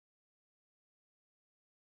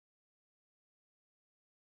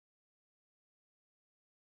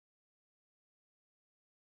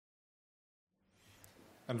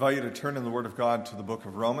I invite you to turn in the Word of God to the book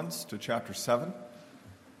of Romans, to chapter 7.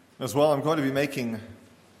 As well, I'm going to be making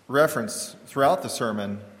reference throughout the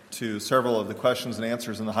sermon to several of the questions and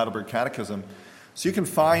answers in the Heidelberg Catechism. So you can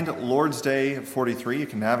find Lord's Day 43. You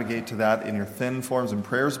can navigate to that in your Thin Forms and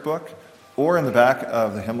Prayers book, or in the back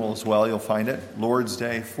of the hymnal as well, you'll find it, Lord's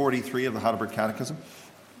Day 43 of the Heidelberg Catechism.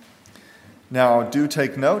 Now, do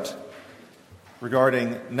take note.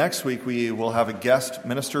 Regarding next week, we will have a guest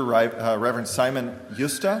minister, Reverend Simon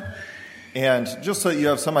Justa. And just so that you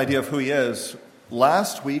have some idea of who he is,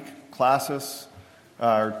 last week, classes,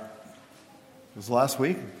 it was last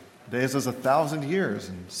week, days is 1,000 years,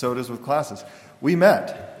 and so it is with classes. We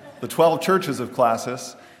met, the 12 churches of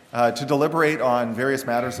classes, to deliberate on various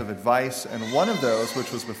matters of advice, and one of those,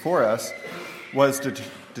 which was before us, was to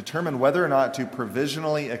determine whether or not to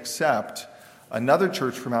provisionally accept another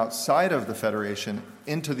church from outside of the Federation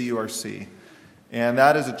into the URC. And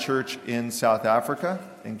that is a church in South Africa,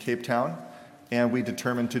 in Cape Town, and we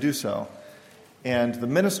determined to do so. And the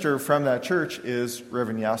minister from that church is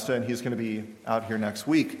Reverend Yasta, and he's going to be out here next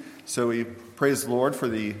week. So we praise the Lord for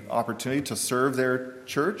the opportunity to serve their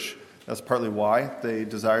church. That's partly why they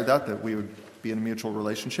desired that we would be in a mutual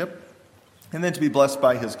relationship. And then to be blessed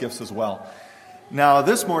by his gifts as well. Now,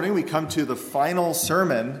 this morning we come to the final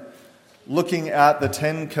sermon looking at the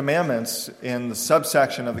Ten Commandments in the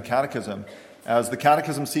subsection of the Catechism. As the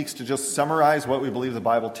Catechism seeks to just summarize what we believe the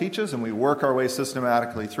Bible teaches, and we work our way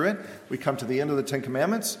systematically through it, we come to the end of the Ten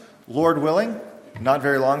Commandments. Lord willing, not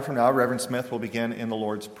very long from now, Reverend Smith will begin in the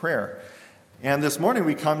Lord's Prayer. And this morning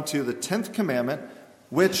we come to the 10th commandment,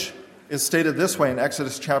 which is stated this way in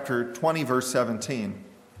Exodus chapter 20, verse 17.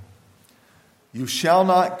 You shall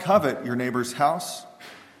not covet your neighbor's house.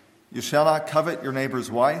 You shall not covet your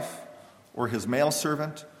neighbor's wife, or his male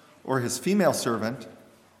servant, or his female servant,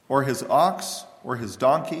 or his ox, or his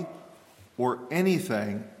donkey, or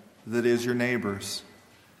anything that is your neighbor's.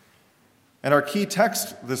 And our key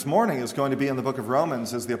text this morning is going to be in the book of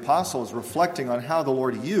Romans, as the apostle is reflecting on how the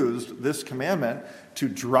Lord used this commandment to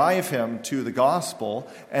drive him to the gospel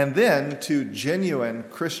and then to genuine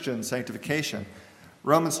Christian sanctification.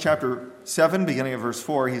 Romans chapter 7, beginning of verse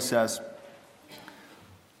 4, he says,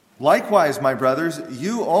 Likewise, my brothers,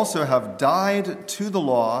 you also have died to the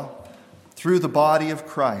law through the body of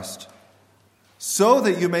Christ, so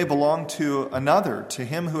that you may belong to another, to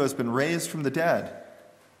him who has been raised from the dead,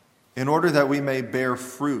 in order that we may bear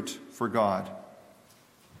fruit for God.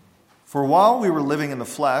 For while we were living in the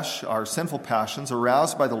flesh, our sinful passions,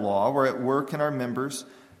 aroused by the law, were at work in our members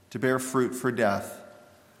to bear fruit for death.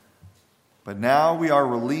 But now we are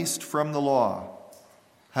released from the law,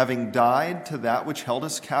 having died to that which held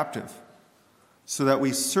us captive, so that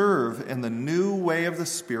we serve in the new way of the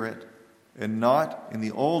Spirit and not in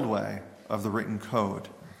the old way of the written code.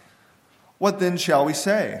 What then shall we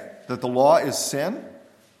say? That the law is sin?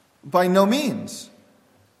 By no means.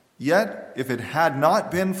 Yet, if it had not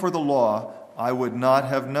been for the law, I would not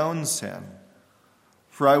have known sin.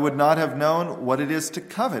 For I would not have known what it is to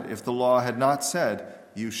covet if the law had not said,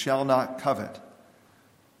 You shall not covet.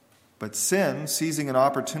 But sin, seizing an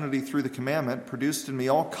opportunity through the commandment, produced in me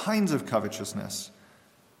all kinds of covetousness.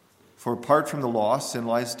 For apart from the law, sin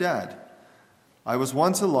lies dead. I was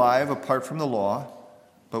once alive apart from the law,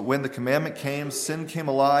 but when the commandment came, sin came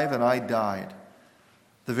alive and I died.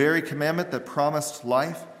 The very commandment that promised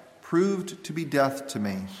life proved to be death to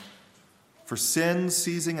me. For sin,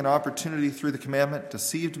 seizing an opportunity through the commandment,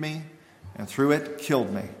 deceived me, and through it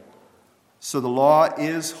killed me. So the law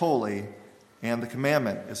is holy, and the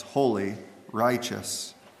commandment is holy,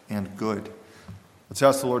 righteous, and good. Let's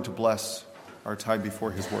ask the Lord to bless our time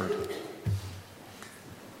before his word.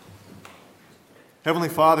 Heavenly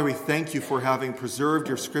Father, we thank you for having preserved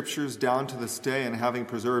your scriptures down to this day and having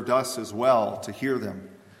preserved us as well to hear them.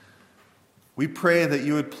 We pray that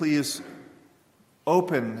you would please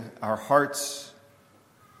open our hearts,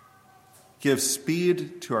 give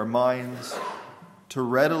speed to our minds to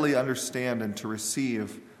readily understand and to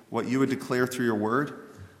receive what you would declare through your word.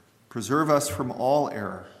 Preserve us from all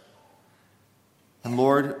error. And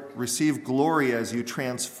Lord, receive glory as you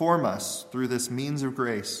transform us through this means of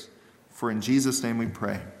grace. For in Jesus' name we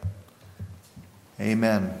pray.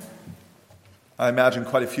 Amen. I imagine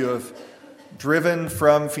quite a few have driven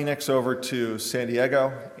from Phoenix over to San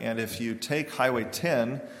Diego. And if you take Highway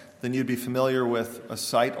 10, then you'd be familiar with a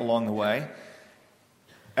site along the way.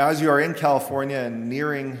 As you are in California and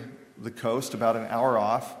nearing the coast, about an hour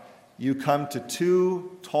off, you come to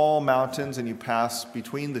two tall mountains and you pass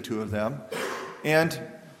between the two of them. And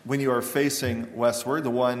when you are facing westward,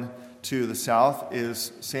 the one to the south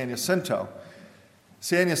is San Jacinto.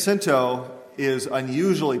 San Jacinto is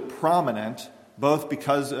unusually prominent both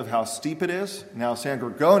because of how steep it is. Now, San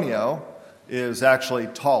Gorgonio is actually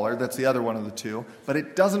taller. That's the other one of the two. But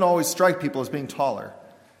it doesn't always strike people as being taller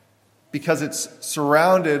because it's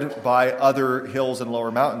surrounded by other hills and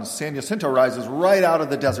lower mountains. San Jacinto rises right out of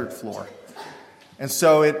the desert floor. And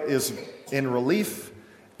so it is in relief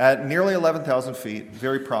at nearly 11,000 feet,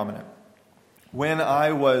 very prominent. When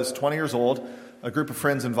I was 20 years old, a group of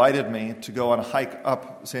friends invited me to go on a hike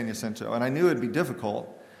up San Jacinto, and I knew it would be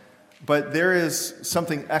difficult, but there is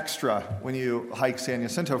something extra when you hike San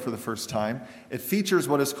Jacinto for the first time. It features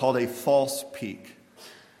what is called a false peak.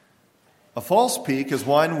 A false peak is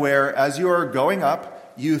one where, as you are going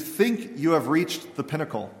up, you think you have reached the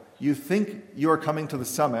pinnacle. You think you are coming to the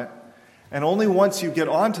summit, and only once you get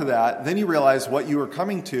onto that, then you realize what you were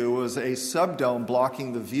coming to was a subdome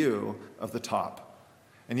blocking the view of the top.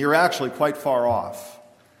 And you're actually quite far off.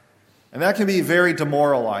 And that can be very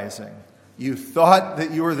demoralizing. You thought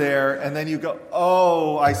that you were there, and then you go,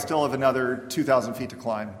 oh, I still have another 2,000 feet to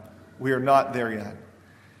climb. We are not there yet.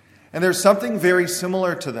 And there's something very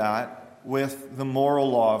similar to that with the moral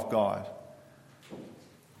law of God.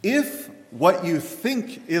 If what you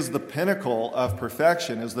think is the pinnacle of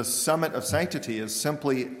perfection, is the summit of sanctity, is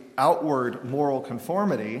simply outward moral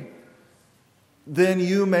conformity, then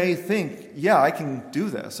you may think, yeah, I can do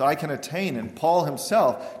this, I can attain. And Paul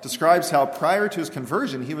himself describes how prior to his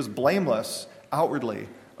conversion, he was blameless outwardly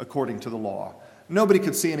according to the law. Nobody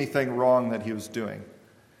could see anything wrong that he was doing.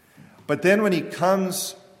 But then when he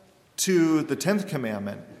comes to the 10th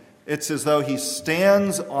commandment, it's as though he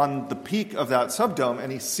stands on the peak of that subdome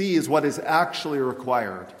and he sees what is actually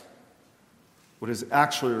required. What is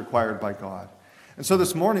actually required by God. And so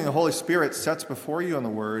this morning, the Holy Spirit sets before you in the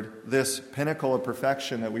Word this pinnacle of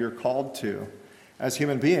perfection that we are called to as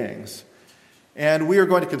human beings. And we are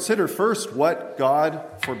going to consider first what God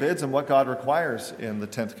forbids and what God requires in the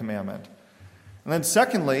 10th commandment. And then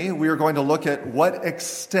secondly, we are going to look at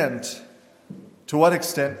to what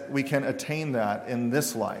extent we can attain that in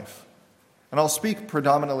this life. And I'll speak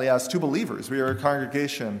predominantly as to believers. We are a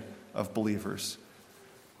congregation of believers.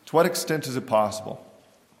 To what extent is it possible?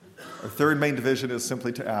 Our third main division is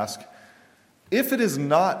simply to ask, if it is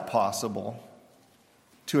not possible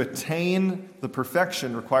to attain the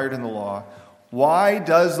perfection required in the law, why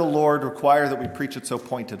does the Lord require that we preach it so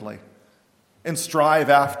pointedly and strive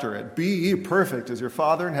after it? Be ye perfect as your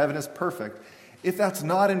Father in heaven is perfect. If that's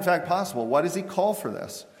not in fact possible, why does he call for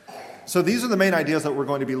this? So these are the main ideas that we're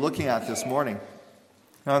going to be looking at this morning.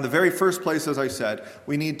 Now, in the very first place, as I said,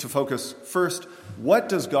 we need to focus first, what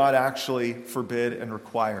does God actually forbid and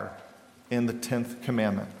require in the 10th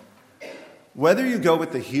commandment? Whether you go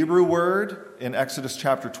with the Hebrew word in Exodus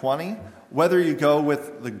chapter 20, whether you go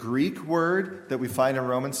with the Greek word that we find in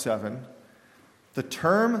Romans 7, the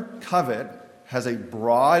term covet has a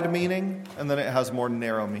broad meaning and then it has more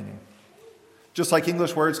narrow meaning. Just like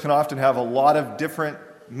English words can often have a lot of different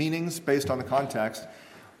meanings based on the context,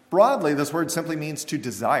 broadly, this word simply means to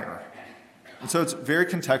desire. And so it's very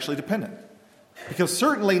contextually dependent. Because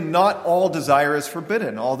certainly not all desire is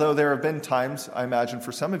forbidden, although there have been times, I imagine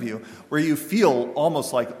for some of you, where you feel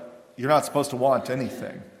almost like you're not supposed to want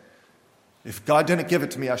anything. If God didn't give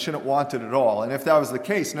it to me, I shouldn't want it at all. And if that was the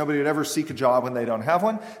case, nobody would ever seek a job when they don't have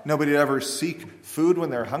one. Nobody would ever seek food when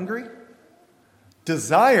they're hungry.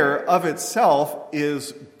 Desire of itself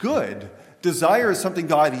is good. Desire is something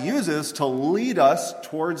God uses to lead us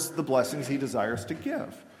towards the blessings he desires to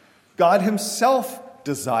give. God himself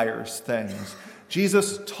desires things.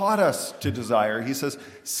 Jesus taught us to desire. He says,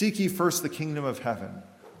 seek ye first the kingdom of heaven.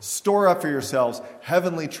 Store up for yourselves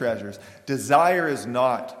heavenly treasures. Desire is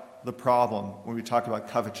not the problem when we talk about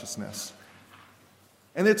covetousness.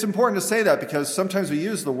 And it's important to say that because sometimes we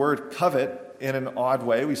use the word covet in an odd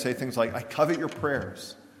way. We say things like, I covet your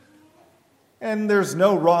prayers. And there's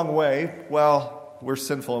no wrong way. Well, we're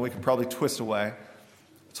sinful and we can probably twist away.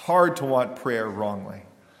 It's hard to want prayer wrongly.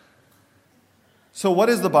 So what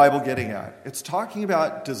is the Bible getting at? It's talking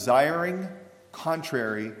about desiring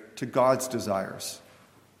contrary to God's desires.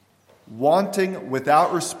 Wanting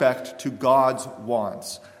without respect to God's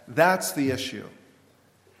wants. That's the issue.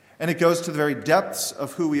 And it goes to the very depths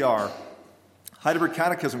of who we are. Heidelberg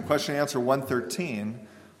Catechism, question and answer 113,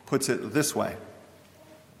 puts it this way.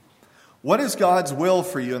 What is God's will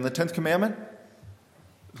for you in the 10th commandment?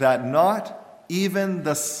 That not even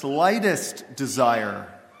the slightest desire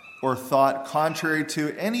or thought contrary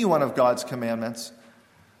to any one of God's commandments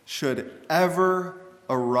should ever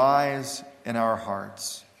arise in our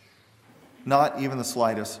hearts. Not even the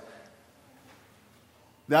slightest.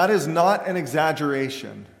 That is not an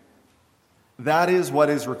exaggeration. That is what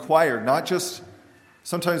is required, not just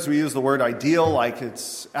Sometimes we use the word ideal like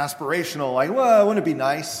it's aspirational, like, well, wouldn't it be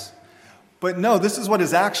nice? But no, this is what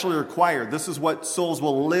is actually required. This is what souls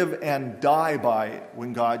will live and die by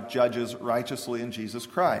when God judges righteously in Jesus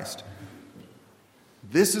Christ.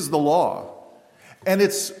 This is the law. And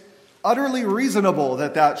it's utterly reasonable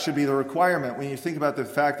that that should be the requirement when you think about the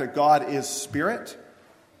fact that God is spirit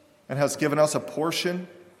and has given us a portion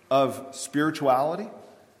of spirituality.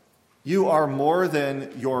 You are more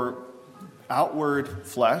than your outward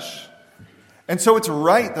flesh. And so it's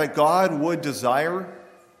right that God would desire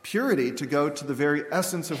purity to go to the very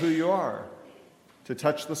essence of who you are, to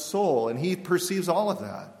touch the soul, and he perceives all of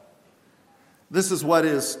that. This is what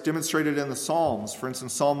is demonstrated in the Psalms. For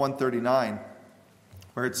instance, Psalm 139,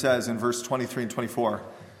 where it says in verse 23 and 24,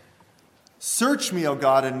 "Search me, O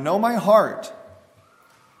God, and know my heart."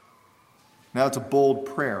 Now it's a bold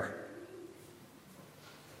prayer.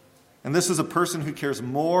 And this is a person who cares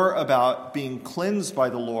more about being cleansed by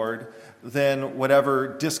the Lord than whatever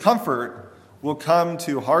discomfort will come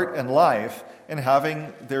to heart and life in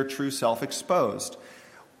having their true self exposed.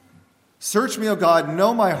 "Search me, O God,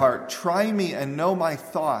 know my heart. Try me and know my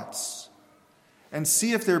thoughts. And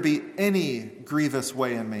see if there be any grievous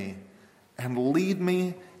way in me. And lead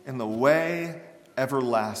me in the way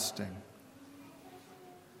everlasting."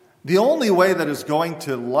 The only way that is going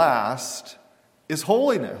to last is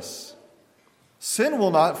holiness. Sin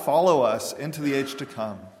will not follow us into the age to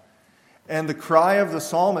come. And the cry of the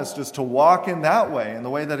psalmist is to walk in that way, in the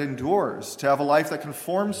way that endures, to have a life that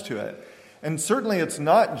conforms to it. And certainly it's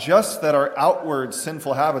not just that our outward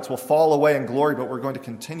sinful habits will fall away in glory, but we're going to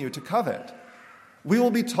continue to covet. We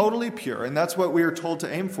will be totally pure, and that's what we are told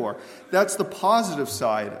to aim for. That's the positive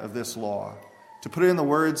side of this law. To put it in the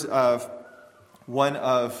words of one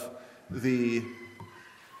of the,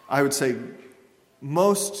 I would say,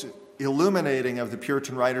 most illuminating of the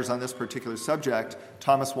Puritan writers on this particular subject,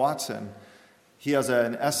 Thomas Watson. He has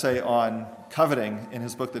an essay on coveting in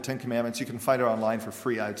his book, The Ten Commandments. You can find it online for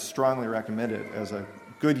free. I'd strongly recommend it as a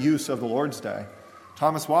good use of the Lord's Day.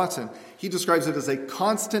 Thomas Watson, he describes it as a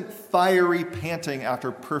constant fiery panting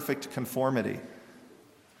after perfect conformity.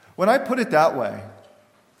 When I put it that way,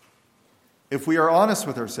 if we are honest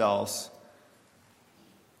with ourselves,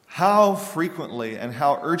 how frequently and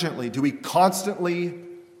how urgently do we constantly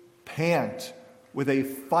pant with a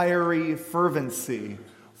fiery fervency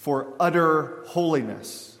for utter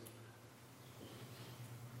holiness?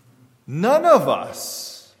 None of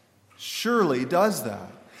us surely does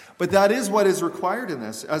that. But that is what is required in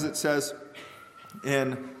this, as it says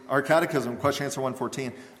in our catechism, question answer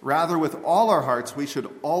 114. "Rather, with all our hearts, we should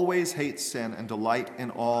always hate sin and delight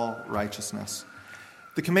in all righteousness."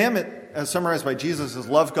 The commandment, as summarized by Jesus, is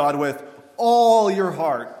love God with all your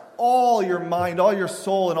heart, all your mind, all your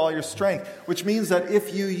soul, and all your strength, which means that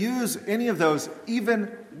if you use any of those,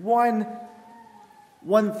 even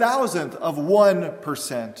 1/1000th of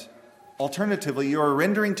 1%, alternatively, you are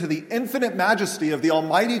rendering to the infinite majesty of the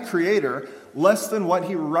Almighty Creator less than what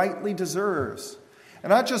he rightly deserves.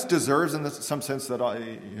 And not just deserves in some sense that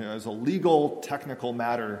as a legal, technical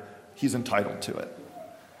matter, he's entitled to it.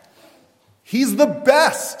 He's the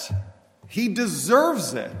best. He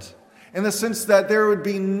deserves it, in the sense that there would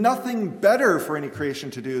be nothing better for any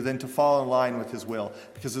creation to do than to fall in line with his will,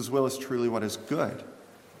 because his will is truly what is good.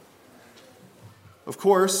 Of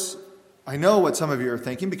course, I know what some of you are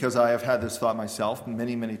thinking, because I have had this thought myself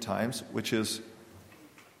many, many times, which is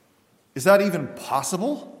that even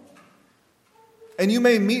possible? And you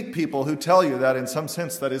may meet people who tell you that in some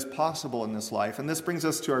sense that is possible in this life. And this brings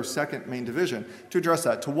us to our second main division to address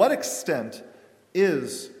that. To what extent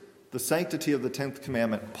is the sanctity of the 10th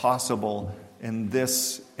commandment possible in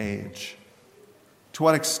this age? To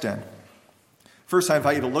what extent? First, I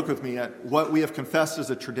invite you to look with me at what we have confessed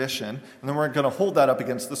as a tradition, and then we're going to hold that up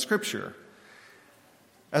against the Scripture.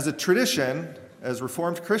 As a tradition, as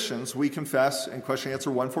Reformed Christians, we confess in question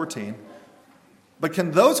answer 114, but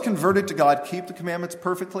can those converted to God keep the commandments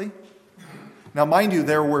perfectly? Now, mind you,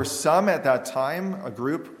 there were some at that time, a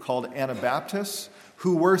group called Anabaptists,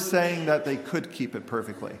 who were saying that they could keep it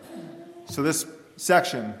perfectly. So this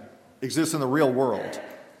section exists in the real world.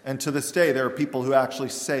 And to this day, there are people who actually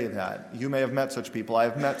say that. You may have met such people. I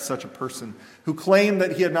have met such a person who claimed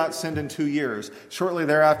that he had not sinned in 2 years. Shortly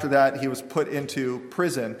thereafter that, he was put into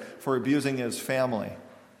prison for abusing his family.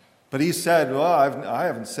 But he said, well, I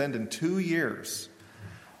haven't sinned in 2 years.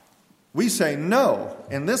 We say no.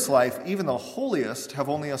 In this life, even the holiest have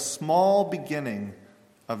only a small beginning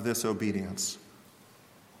of this obedience.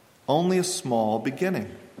 Only a small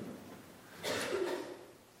beginning.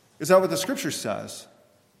 Is that what the Scripture says?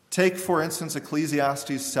 Take, for instance,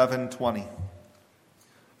 Ecclesiastes 7:20.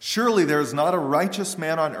 Surely there is not a righteous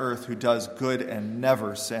man on earth who does good and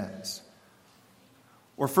never sins.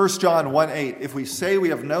 Or 1 John 1:8, if we say we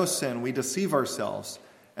have no sin, we deceive ourselves,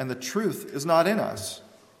 and the truth is not in us.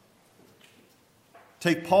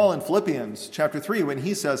 Take Paul in Philippians chapter 3 when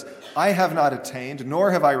he says, I have not attained, nor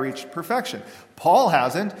have I reached perfection. Paul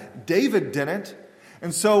hasn't, David didn't.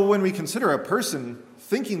 And so when we consider a person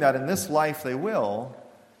thinking that in this life they will,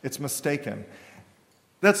 it's mistaken.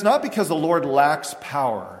 That's not because the Lord lacks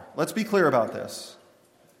power. Let's be clear about this.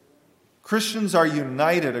 Christians are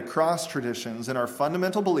united across traditions in our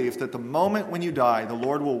fundamental belief that the moment when you die, the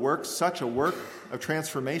Lord will work such a work of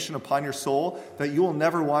transformation upon your soul that you will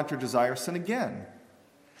never want or desire sin again.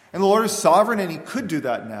 And the Lord is sovereign, and he could do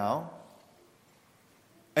that now.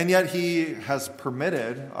 And yet he has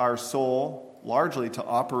permitted our soul largely to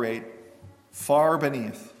operate far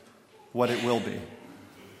beneath what it will be.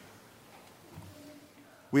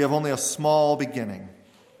 We have only a small beginning.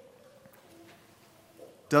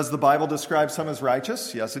 Does the Bible describe some as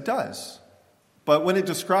righteous? Yes, it does. But when it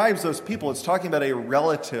describes those people, it's talking about a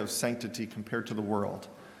relative sanctity compared to the world.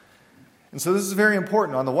 And so this is very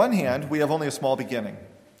important. On the one hand, we have only a small beginning.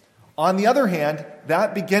 On the other hand,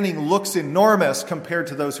 that beginning looks enormous compared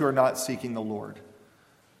to those who are not seeking the Lord.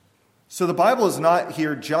 So the Bible is not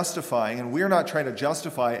here justifying, and we're not trying to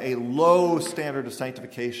justify a low standard of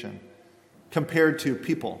sanctification compared to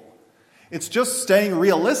people. It's just staying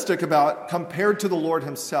realistic about compared to the Lord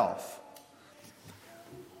himself.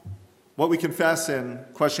 What we confess in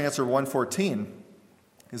question answer 114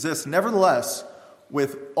 is this: nevertheless,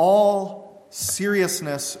 with all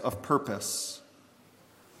seriousness of purpose,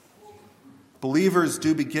 believers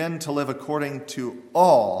do begin to live according to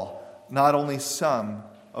all, not only some,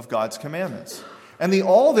 of God's commandments. And the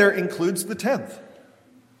all there includes the 10th.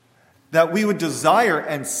 That we would desire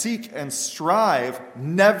and seek and strive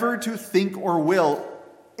never to think or will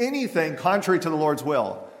anything contrary to the Lord's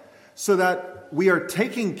will, so that we are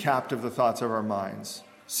taking captive the thoughts of our minds,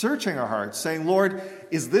 searching our hearts, saying, Lord,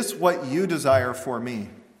 is this what you desire for me?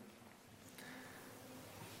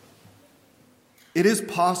 It is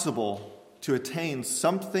possible to attain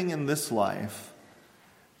something in this life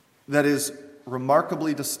that is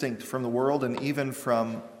remarkably distinct from the world and even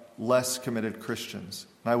from less committed Christians.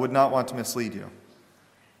 And I would not want to mislead you.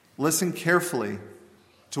 Listen carefully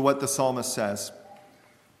to what the psalmist says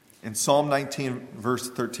in Psalm 19, verse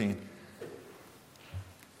 13.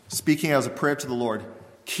 Speaking as a prayer to the Lord,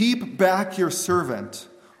 keep back your servant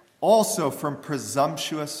also from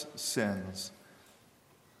presumptuous sins.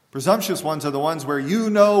 Presumptuous ones are the ones where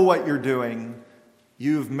you know what you're doing,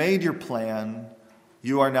 you've made your plan,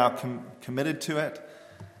 you are now committed to it.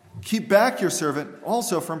 Keep back your servant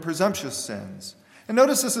also from presumptuous sins. And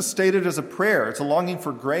notice this is stated as a prayer. It's a longing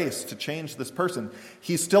for grace to change this person.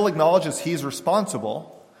 He still acknowledges he's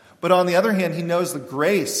responsible, but on the other hand, he knows the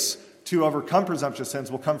grace to overcome presumptuous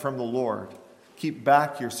sins will come from the Lord. Keep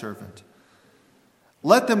back your servant.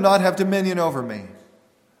 Let them not have dominion over me.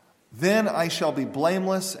 Then I shall be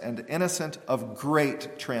blameless and innocent of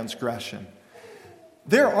great transgression.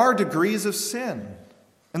 There are degrees of sin,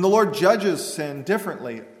 and the Lord judges sin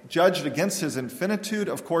differently. Judged against his infinitude,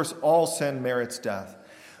 of course, all sin merits death.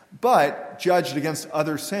 But judged against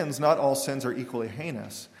other sins, not all sins are equally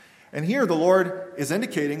heinous. And here the Lord is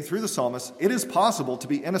indicating through the psalmist, it is possible to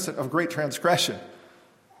be innocent of great transgression.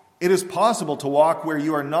 It is possible to walk where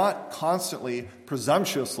you are not constantly,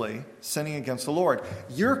 presumptuously sinning against the Lord.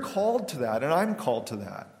 You're called to that, and I'm called to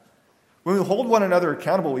that. When we hold one another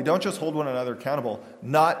accountable, we don't just hold one another accountable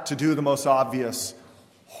not to do the most obvious,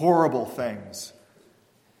 horrible things,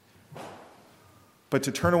 but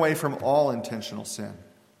to turn away from all intentional sin.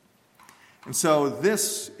 And so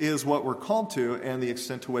this is what we're called to and the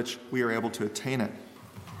extent to which we are able to attain it.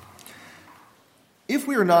 If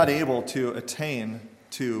we are not able to attain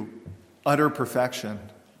to utter perfection,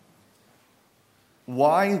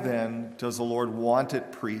 why then does the Lord want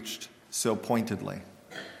it preached so pointedly?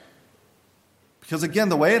 Because again,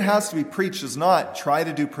 the way it has to be preached is not try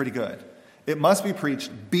to do pretty good. It must be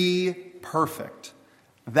preached, be perfect.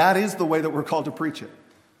 That is the way that we're called to preach it.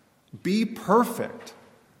 Be perfect.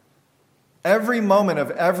 Every moment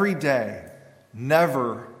of every day,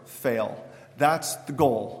 never fail. That's the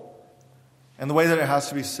goal. And the way that it has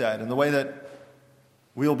to be said, and the way that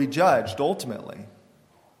we will be judged ultimately.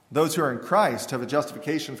 Those who are in Christ have a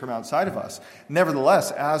justification from outside of us.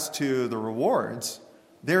 Nevertheless, as to the rewards,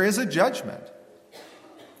 there is a judgment.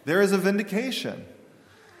 There is a vindication.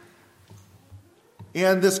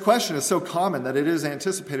 And this question is so common that it is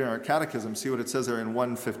anticipated in our catechism. See what it says there in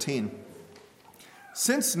 1:15.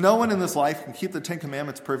 Since no one in this life can keep the Ten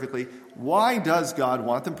Commandments perfectly, why does God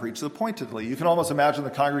want them preached pointedly? You can almost imagine the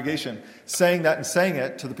congregation saying that and saying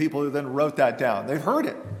it to the people who then wrote that down. They've heard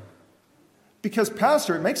it. Because,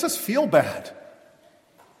 Pastor, it makes us feel bad.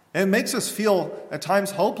 And it makes us feel at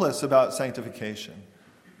times hopeless about sanctification.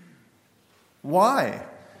 Why?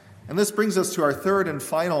 And this brings us to our third and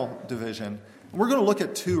final division. We're going to look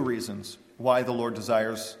at two reasons why the Lord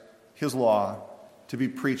desires his law to be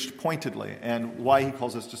preached pointedly and why he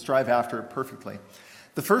calls us to strive after it perfectly.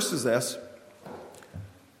 The first is this.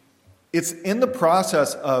 It's in the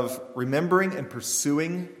process of remembering and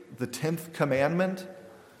pursuing the 10th commandment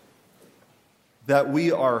that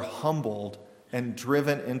we are humbled and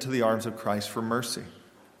driven into the arms of Christ for mercy.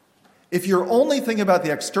 If you're only thinking about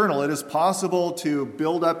the external, it is possible to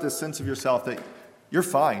build up this sense of yourself that you're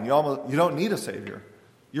fine. You don't need a Savior.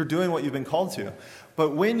 You're doing what you've been called to.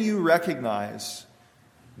 But when you recognize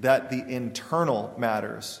that the internal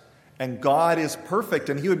matters, and God is perfect,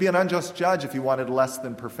 and he would be an unjust judge if he wanted less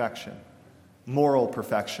than perfection, moral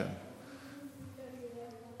perfection,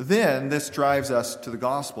 then this drives us to the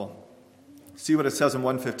gospel. See what it says in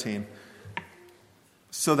 1:15.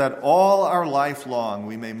 So that all our life long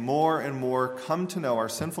we may more and more come to know our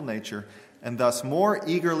sinful nature, and thus more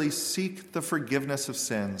eagerly seek the forgiveness of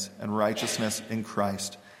sins and righteousness in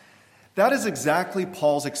Christ. That is exactly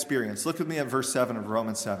Paul's experience. Look with me at verse 7 of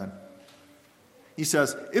Romans 7. He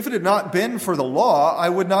says, if it had not been for the law, I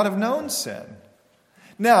would not have known sin.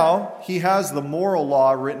 Now, he has the moral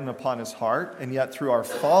law written upon his heart, and yet through our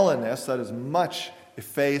fallenness, that is much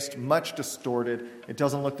effaced, much distorted. It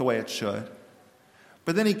doesn't look the way it should.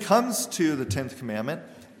 But then he comes to the 10th commandment,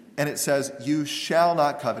 and it says, you shall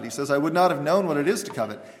not covet. He says, I would not have known what it is to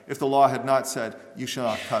covet if the law had not said, you shall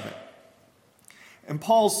not covet. And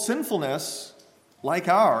Paul's sinfulness, like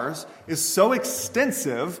ours, is so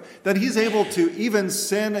extensive that he's able to even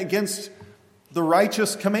sin against the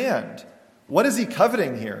righteous command. What is he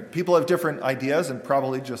coveting here? People have different ideas, and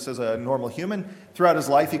probably just as a normal human, throughout his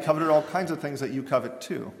life he coveted all kinds of things that you covet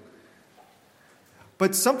too.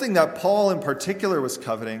 But something that Paul in particular was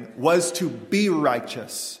coveting was to be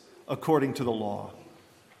righteous according to the law.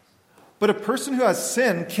 But a person who has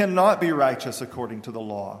sin cannot be righteous according to the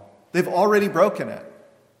law. They've already broken it.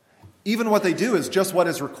 Even what they do is just what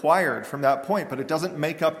is required from that point, but it doesn't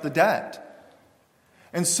make up the debt.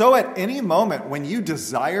 And so at any moment when you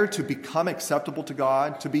desire to become acceptable to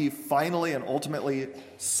God, to be finally and ultimately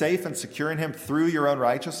safe and secure in him through your own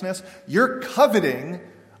righteousness, you're coveting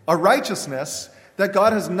a righteousness that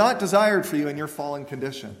God has not desired for you in your fallen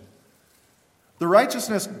condition. The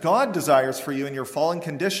righteousness God desires for you in your fallen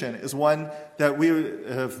condition is one that we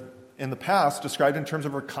have in the past described in terms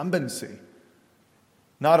of recumbency.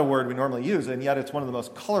 Not a word we normally use, and yet it's one of the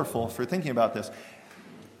most colorful for thinking about this.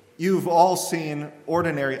 You've all seen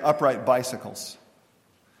ordinary upright bicycles.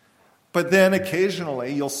 But then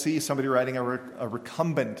occasionally you'll see somebody riding a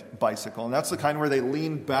recumbent bicycle, and that's the kind where they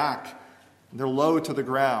lean back. They're low to the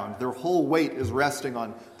ground. Their whole weight is resting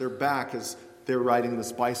on their back as they're riding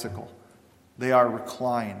this bicycle. They are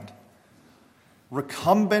reclined.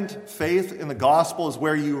 Recumbent faith in the gospel is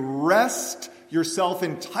where you rest yourself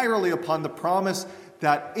entirely upon the promise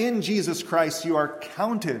that in Jesus Christ you are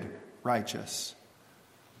counted righteous.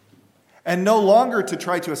 And no longer to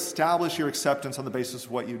try to establish your acceptance on the basis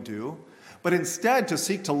of what you do, but instead to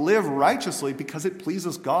seek to live righteously because it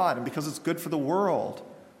pleases God and because it's good for the world,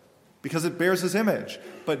 because it bears his image,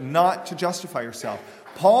 but not to justify yourself.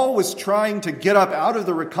 Paul was trying to get up out of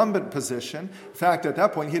the recumbent position. In fact, at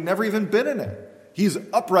that point, he had never even been in it. He's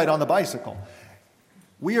upright on the bicycle.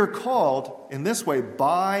 We are called in this way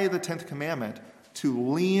by the 10th commandment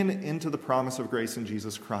to lean into the promise of grace in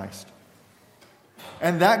Jesus Christ.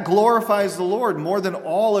 And that glorifies the Lord more than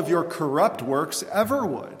all of your corrupt works ever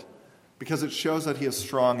would, because it shows that he is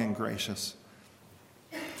strong and gracious.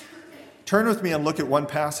 Turn with me and look at one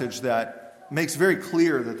passage that makes very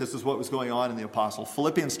clear that this is what was going on in the apostle.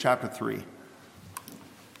 Philippians chapter 3.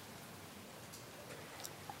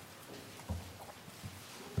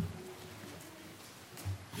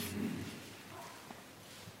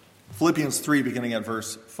 Philippians 3, beginning at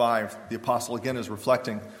verse 5, the apostle again is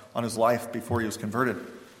reflecting on his life before he was converted.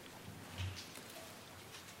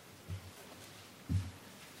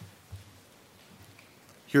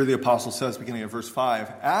 Here the apostle says, beginning at verse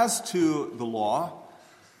 5, as to the law,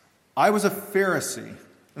 I was a Pharisee,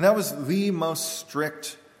 and that was the most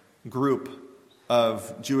strict group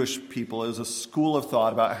of Jewish people. It was a school of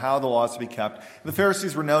thought about how the laws to be kept. The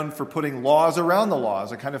Pharisees were known for putting laws around the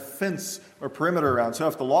laws, a kind of fence or perimeter around. So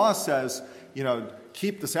if the law says,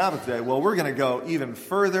 keep the Sabbath day, well, we're going to go even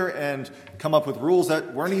further and come up with rules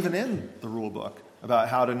that weren't even in the rule book. about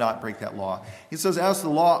how to not break that law. He says, as to the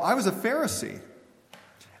law, I was a Pharisee.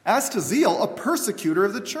 As to zeal, a persecutor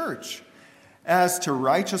of the church. As to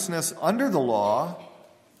righteousness under the law,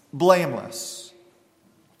 blameless.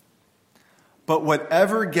 But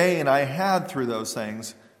whatever gain I had through those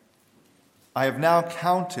things, I have now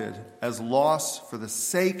counted as loss for the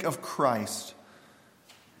sake of Christ.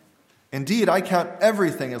 Indeed, I count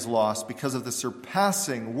everything as loss because of the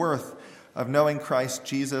surpassing worth of knowing Christ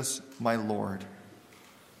Jesus my Lord.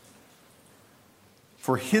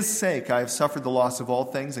 For his sake I have suffered the loss of all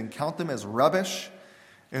things and count them as rubbish,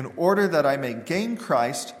 in order that I may gain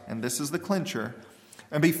Christ, and this is the clincher,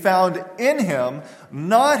 and be found in him,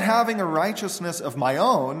 not having a righteousness of my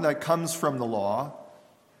own that comes from the law,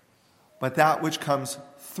 but that which comes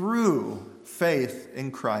through faith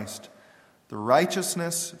in Christ, the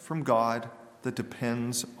righteousness from God that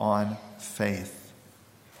depends on faith.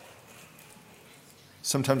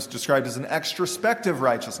 Sometimes described as an extrospective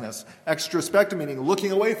righteousness. Extrospective meaning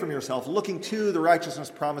looking away from yourself, looking to the righteousness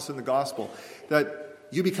promised in the gospel. That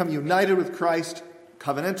you become united with Christ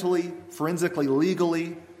covenantally, forensically,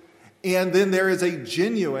 legally, and then there is a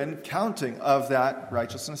genuine counting of that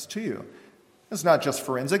righteousness to you. It's not just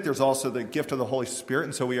forensic, there's also the gift of the Holy Spirit,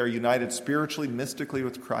 and so we are united spiritually, mystically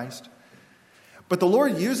with Christ. But the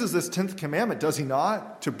Lord uses this 10th commandment, does he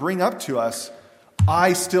not, to bring up to us,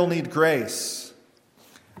 I still need grace.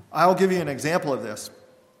 I'll give you an example of this,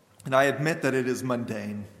 and I admit that it is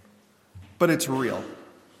mundane, but it's real.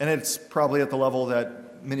 And it's probably at the level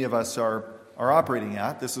that many of us are operating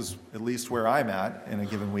at. This is at least where I'm at in a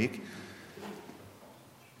given week.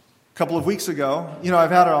 A couple of weeks ago,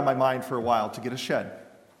 I've had it on my mind for a while to get a shed.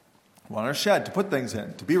 I want a shed to put things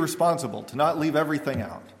in, to be responsible, to not leave everything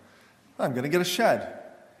out. I'm going to get a shed.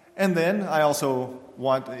 And then I also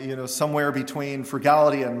want, somewhere between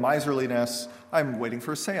frugality and miserliness, I'm waiting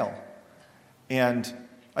for a sale. And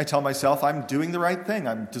I tell myself I'm doing the right thing.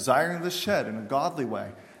 I'm desiring this shed in a godly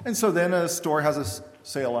way. And so then a store has a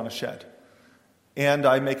sale on a shed. And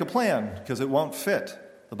I make a plan because it won't fit.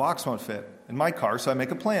 The box won't fit in my car, so I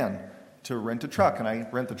make a plan to rent a truck. And I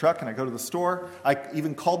rent the truck and I go to the store. I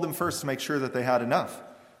even called them first to make sure that they had enough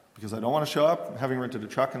because I don't want to show up having rented a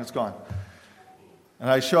truck and it's gone. And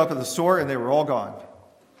I show up at the store and they were all gone.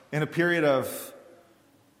 In a period of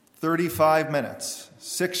 35 minutes,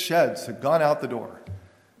 6 sheds had gone out the door.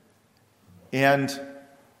 And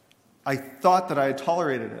I thought that I had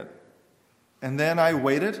tolerated it. And then I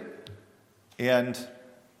waited and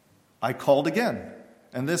I called again.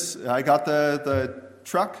 And I got the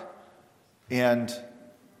truck and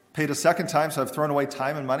paid a second time, so I've thrown away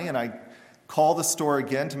time and money, and I call the store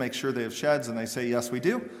again to make sure they have sheds, and they say, yes, we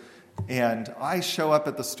do. And I show up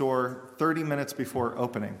at the store 30 minutes before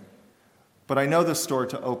opening. But I know the store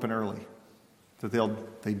to open early, that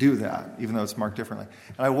they do that, even though it's marked differently.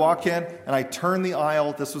 And I walk in, and I turn the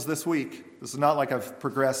aisle. This was this week. This is not like I've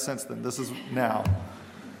progressed since then. This is now.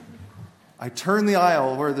 I turn the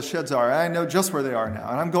aisle where the sheds are. I know just where they are now,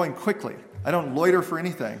 and I'm going quickly. I don't loiter for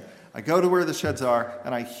anything. I go to where the sheds are,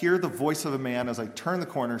 and I hear the voice of a man as I turn the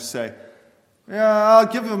corner say, yeah, I'll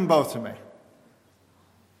give them both to me.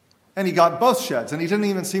 And he got both sheds, and he didn't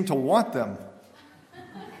even seem to want them.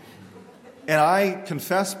 And I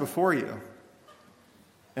confess before you,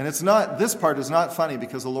 and this part is not funny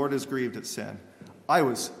because the Lord is grieved at sin. I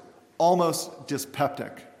was almost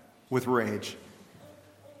dyspeptic with rage.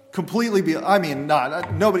 Completely,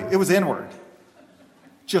 nobody, it was inward.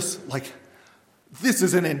 Just like, this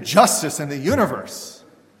is an injustice in the universe.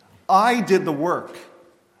 I did the work,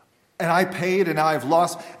 and I paid, and now I've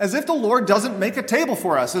lost. As if the Lord doesn't make a table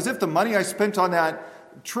for us, as if the money I spent on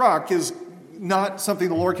that truck is not something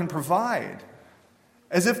the Lord can provide.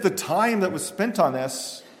 As if the time that was spent on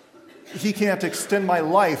this, he can't extend my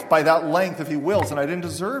life by that length if he wills, and I didn't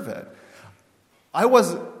deserve it.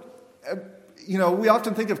 We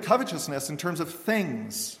often think of covetousness in terms of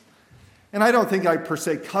things. And I don't think I per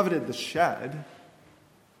se coveted the shed.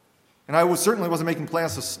 And I certainly wasn't making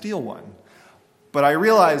plans to steal one. But I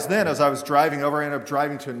realized then as I was driving over, I ended up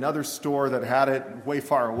driving to another store that had it way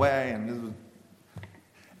far away. And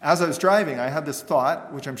as I was driving, I had this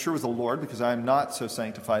thought, which I'm sure was the Lord, because I am not so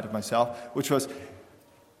sanctified of myself, which was,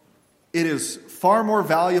 it is far more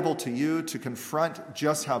valuable to you to confront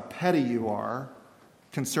just how petty you are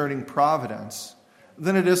concerning providence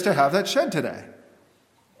than it is to have that shed today.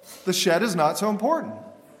 The shed is not so important.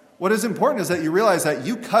 What is important is that you realize that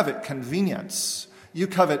you covet convenience, you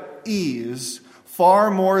covet ease,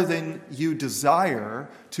 far more than you desire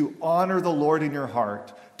to honor the Lord in your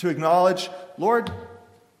heart, to acknowledge, Lord,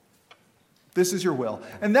 this is your will.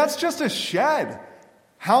 And that's just a shed.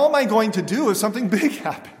 How am I going to do if something big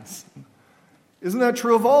happens? Isn't that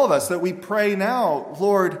true of all of us, that we pray now,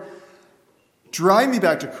 Lord, drive me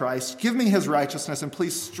back to Christ, give me his righteousness, and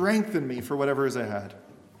please strengthen me for whatever is ahead.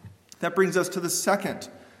 That brings us to the second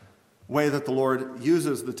way that the Lord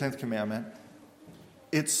uses the 10th commandment.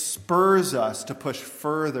 It spurs us to push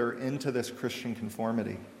further into this Christian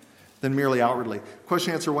conformity than merely outwardly.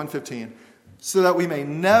 Question answer 115. So that we may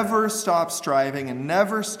never stop striving and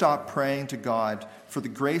never stop praying to God for the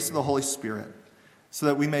grace of the Holy Spirit, so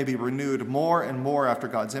that we may be renewed more and more after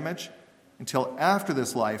God's image, until after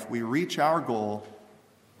this life we reach our goal,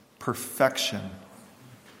 perfection.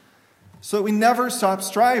 So that we never stop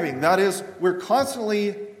striving. That is, we're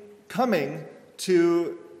constantly coming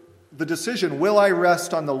to the decision, will I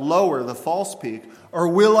rest on the lower, the false peak, or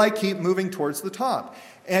will I keep moving towards the top?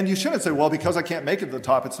 And you shouldn't say, well, because I can't make it to the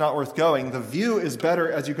top, it's not worth going. The view is better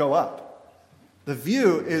as you go up. The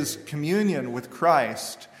view is communion with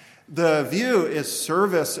Christ. The view is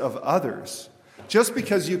service of others. Just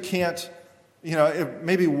because you can't, if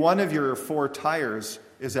maybe one of your 4 tires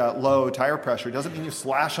is at low tire pressure doesn't mean you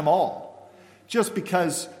slash them all. Just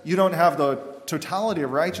because you don't have the totality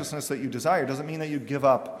of righteousness that you desire doesn't mean that you give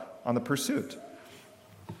up on the pursuit.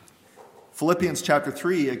 Philippians chapter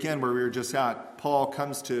 3, again, where we were just at, Paul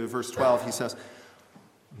comes to verse 12. He says,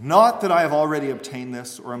 not that I have already obtained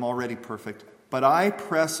this or am already perfect, but I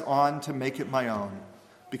press on to make it my own,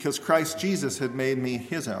 because Christ Jesus had made me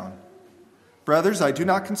his own. Brothers, I do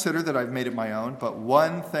not consider that I've made it my own, but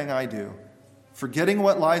one thing I do, forgetting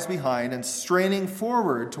what lies behind and straining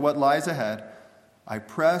forward to what lies ahead, I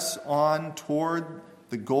press on toward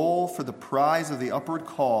the goal for the prize of the upward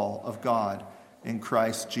call of God in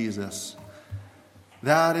Christ Jesus.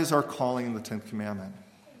 That is our calling in the 10th commandment,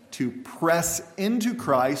 to press into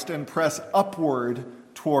Christ and press upward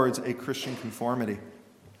towards a Christian conformity.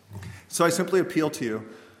 So I simply appeal to you,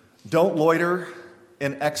 don't loiter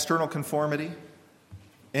in external conformity.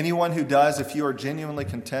 Anyone who does, if you are genuinely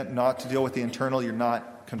content not to deal with the internal, you're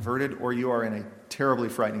not converted, or you are in a terribly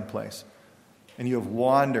frightening place, and you have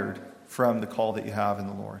wandered from the call that you have in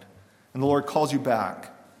the Lord. And the Lord calls you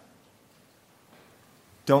back.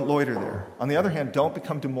 Don't loiter there. On the other hand, don't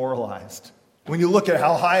become demoralized. When you look at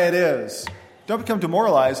how high it is, don't become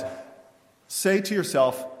demoralized. Say to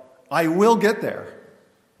yourself, I will get there.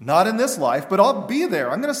 Not in this life, but I'll be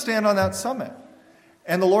there. I'm going to stand on that summit.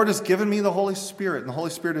 And the Lord has given me the Holy Spirit, and the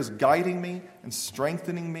Holy Spirit is guiding me and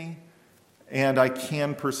strengthening me, and I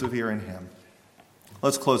can persevere in him.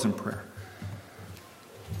 Let's close in prayer.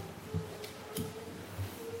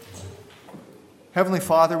 Heavenly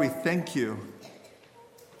Father, we thank you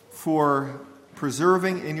for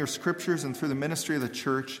preserving in your scriptures and through the ministry of the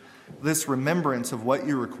church this remembrance of what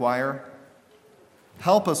you require.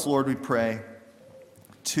 Help us, Lord, we pray,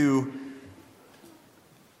 to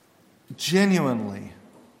genuinely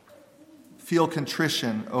feel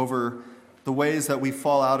contrition over the ways that we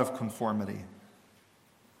fall out of conformity,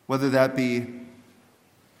 whether that be,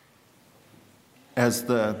 as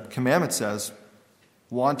the commandment says,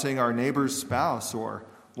 wanting our neighbor's spouse, or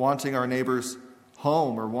wanting our neighbor's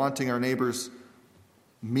home, or wanting our neighbor's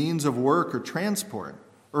means of work or transport,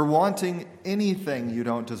 or wanting anything you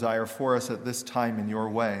don't desire for us at this time in your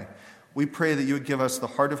way. We pray that you would give us the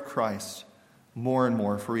heart of Christ more and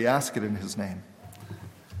more, for we ask it in his name.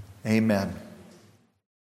 Amen.